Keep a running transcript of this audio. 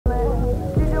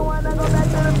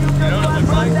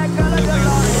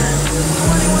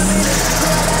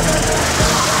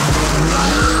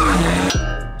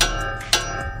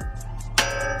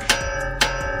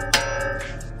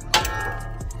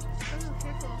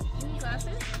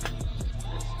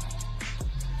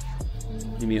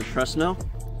Give me a press now?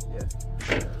 Yeah.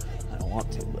 I don't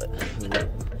want to, but.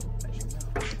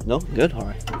 No? Good?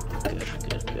 Alright. Good.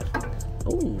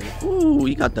 Ooh,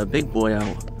 you got the big boy out.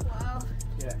 Wow.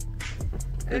 Yeah.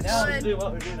 It's Now good. let's do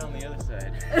what we're doing on the other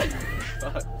side.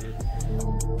 Fuck, dude.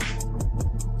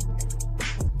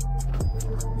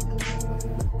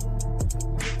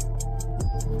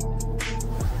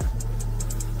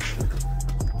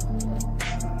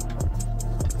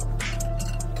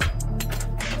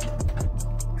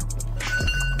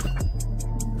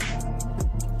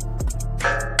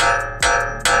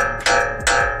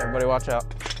 Everybody watch out.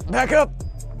 Back up!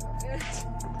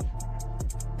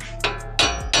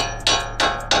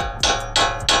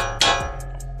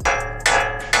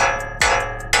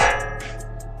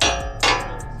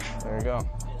 There you go.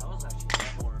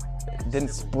 It didn't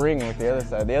spring like the other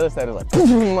side. The other side was like,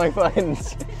 boom, like fucking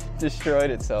destroyed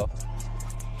itself.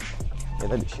 Yeah,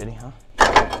 that'd be shitty, huh?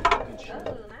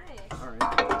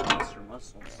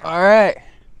 All right.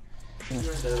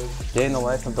 Day in the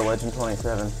life of the Legend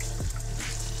 27.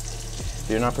 If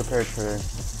you're not prepared for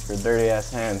dirty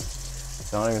ass hands,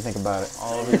 don't even think about it.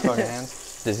 All over your fucking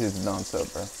hands. Just use the Dawn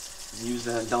soap, bro. Use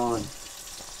that Dawn.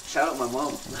 Shout out my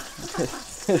mom.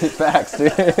 Facts,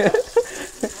 dude.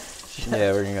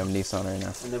 Yeah, we're gonna have Nissan right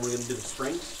now. And then we're gonna do the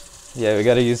springs. Yeah, we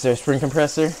gotta use their spring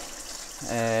compressor.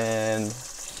 And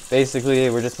basically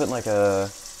we're just putting like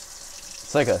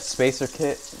it's like a spacer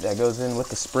kit that goes in with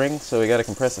the spring. So we gotta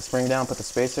compress the spring down, put the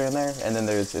spacer in there, and then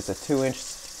it's a 2-inch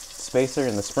spacer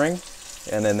in the spring.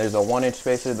 And then there's a 1-inch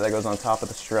spacer that goes on top of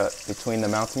the strut between the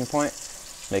mounting point,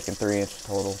 making 3-inch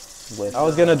total width. I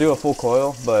was gonna do a full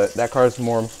coil, but that car's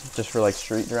more just for like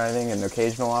street driving and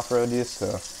occasional off-road use,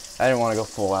 so I didn't want to go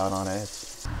full out on it.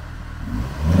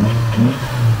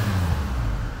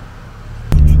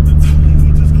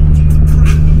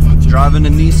 Driving a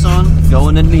Nissan,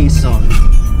 going to Nissan.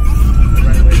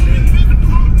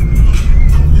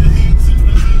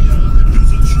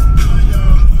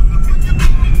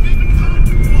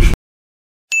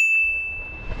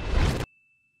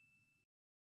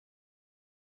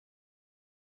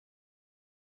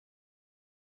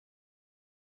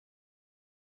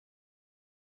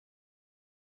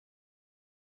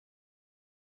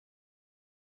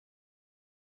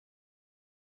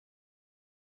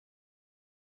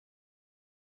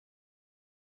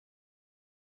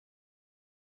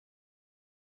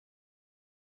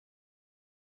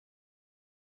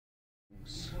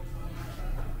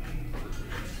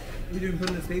 You didn't put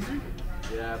in the spacer?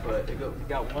 Yeah, but it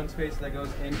got one spacer that goes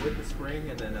in with the spring,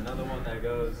 and then another one that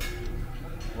goes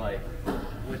like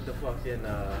with the fucking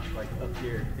like up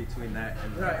here between that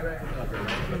and the Right.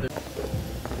 But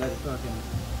that fucking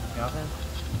got him.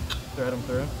 Thread them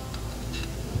through.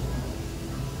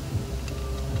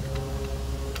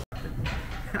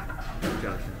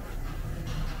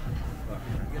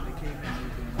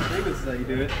 I think this is how you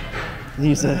do it.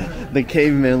 Use the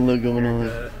caveman look going on.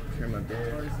 Turn my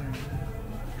beard.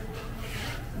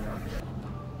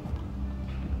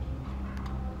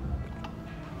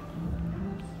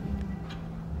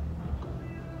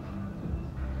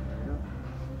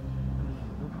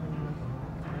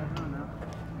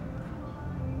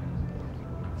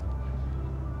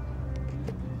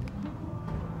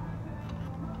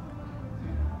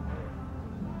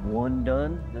 One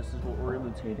done. This is what we're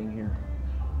imitating here.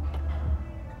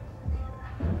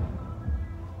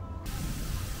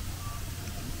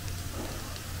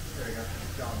 There you go.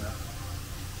 It's gone now.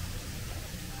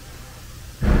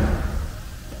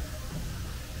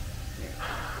 Yeah,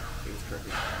 it's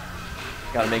crooked.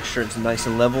 Gotta make sure it's nice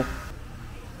and level.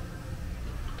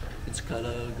 It's kind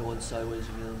of going sideways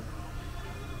again.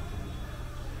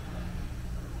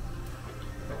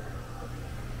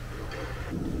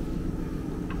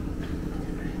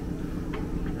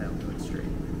 Now do it straight.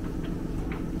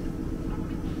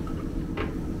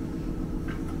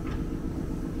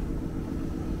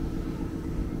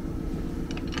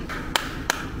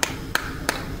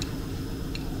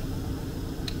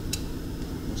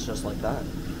 It's just like that.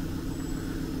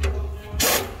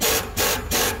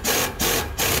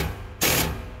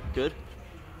 Good?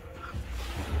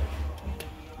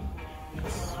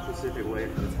 Specific way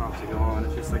for the top to go on.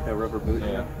 It's just like that rubber boot.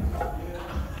 Yeah.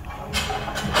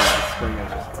 The spring is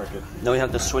just crooked. Now we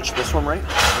have to switch this one, right?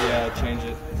 Yeah, change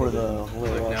it. For the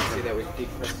little Now see that we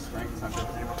decompress the spring. It's not good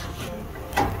anymore.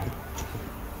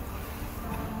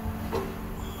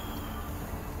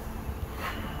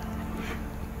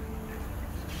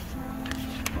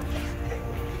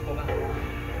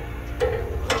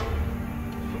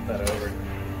 Flip that over.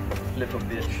 flip a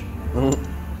bitch.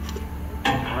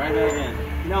 Right back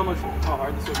in. You know how much How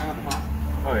hard this was on the pump?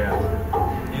 Oh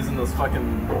yeah. Using those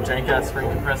fucking jank ass spring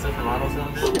compressors from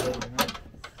AutoZone.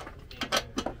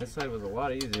 This side was a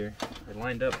lot easier. It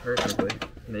lined up perfectly.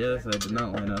 And the other side did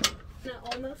not line up.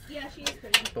 Not almost. Yeah, she is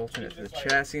pretty. Bolting it to the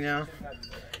chassis now.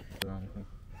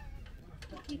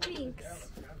 He thinks.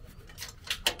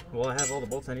 Well, I have all the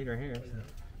bolts I need right here. So.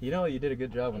 You know, you did a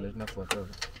good job when there's nuts left over.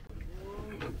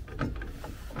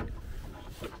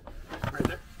 Right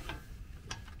there.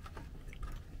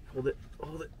 Hold it,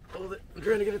 hold it, hold it. I'm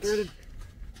trying to get it threaded.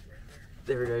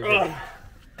 There we go.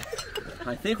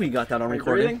 I think we got that on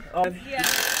recording. Oh. Yeah.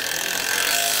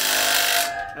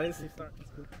 I didn't see start.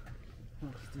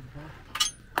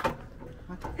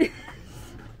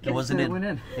 It wasn't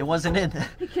in. It wasn't in.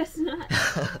 I guess not.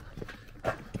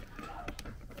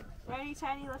 Righty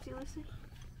tighty, lefty loosey.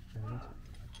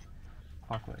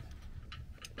 Clockwise.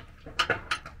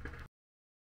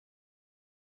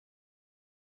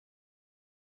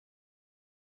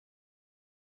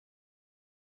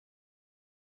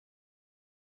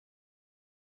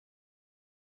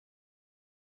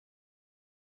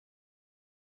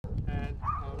 And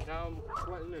now I'm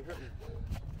sweating and hurting.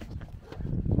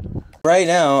 Right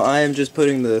now, I am just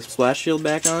putting the splash shield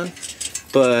back on,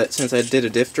 but since I did a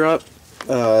diff drop,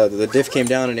 the diff came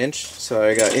down an inch, so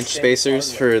I got inch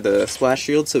spacers for the splash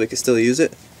shield so we can still use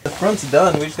it. The front's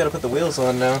done, we just gotta put the wheels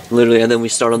on now. Literally, and then we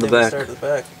start on the back. Start at the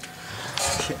back.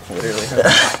 Literally. You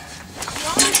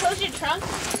want me to close your trunk?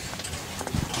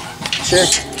 Sure.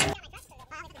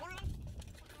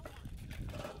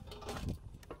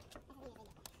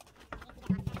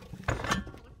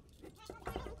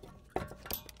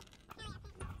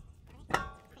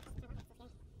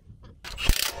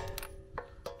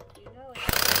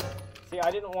 See, I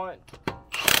didn't want,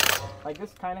 like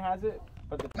this kind of has it,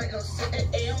 but the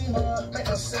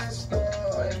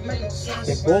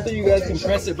if both of you guys can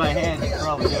press it by hand, you can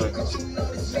probably do it.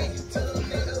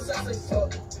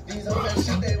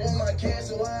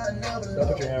 Don't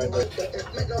put your hand right there.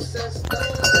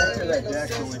 That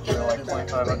jack's only for like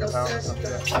 2,500 pounds or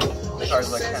something. The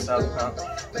car's like 10,000 pounds.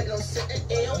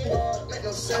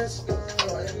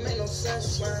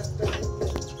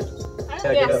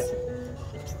 Yeah, get up.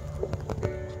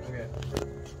 Okay.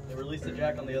 Then release the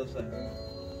jack on the other side.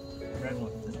 Red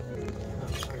one.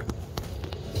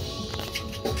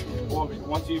 Well,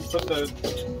 once you put the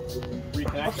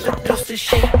reconnect.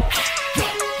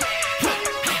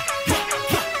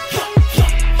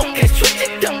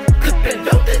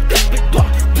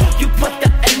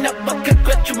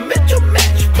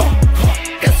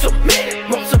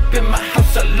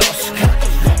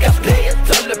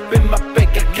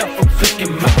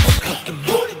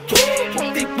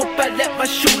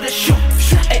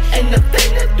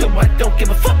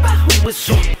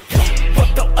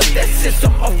 What the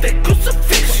system of that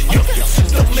crucifix?